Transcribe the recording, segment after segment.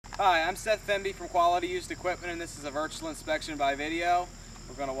Hi, I'm Seth Fenby from Quality Used Equipment, and this is a virtual inspection by video.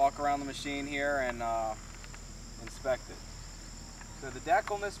 We're going to walk around the machine here and inspect it. So the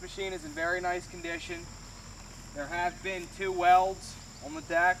deck on this machine is in very nice condition. There have been 2 welds on the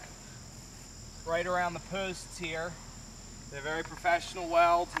deck right around the posts here. They're very professional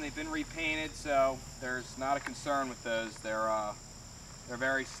welds and they've been repainted, so there's not a concern with those. They're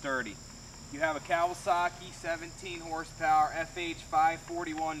very sturdy. You have a Kawasaki 17 horsepower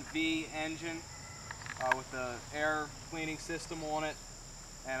FH541V engine with the air cleaning system on it,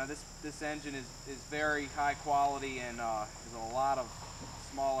 and this engine is very high quality and is a lot of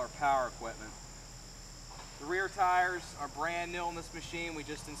smaller power equipment. The rear tires are brand new on this machine. We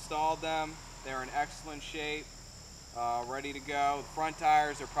just installed them. They're in excellent shape, ready to go. The front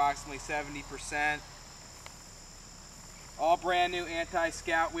tires are approximately 70%. All brand new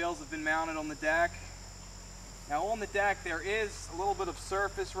anti-scout wheels have been mounted on the deck. Now on the deck there is a little bit of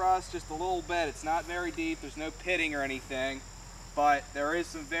surface rust, just a little bit. It's not very deep, there's no pitting or anything, but there is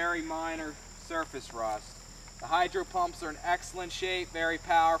some very minor surface rust. The hydro pumps are in excellent shape, very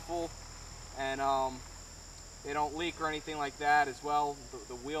powerful, and they don't leak or anything like that as well.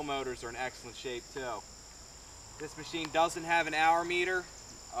 The wheel motors are in excellent shape too. This machine doesn't have an hour meter.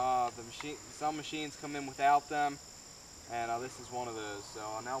 Some machines come in without them. And this is one of those. So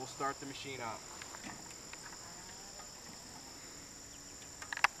now we'll start the machine up.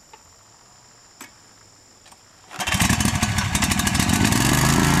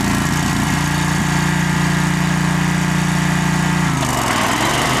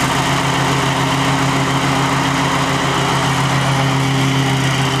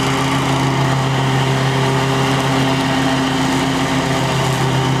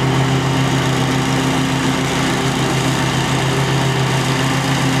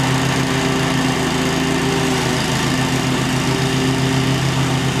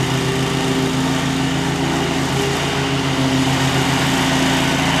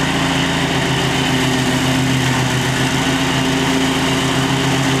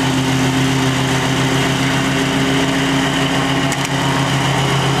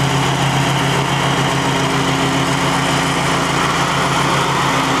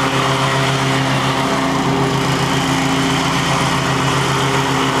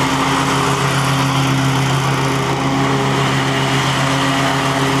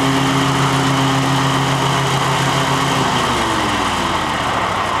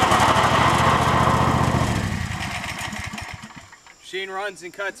 Machine runs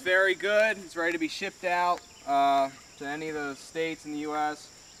and cuts very good. It's ready to be shipped out to any of the states in the U.S.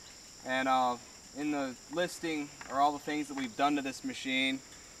 And in the listing are all the things that we've done to this machine.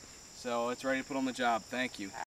 So it's ready to put on the job. Thank you.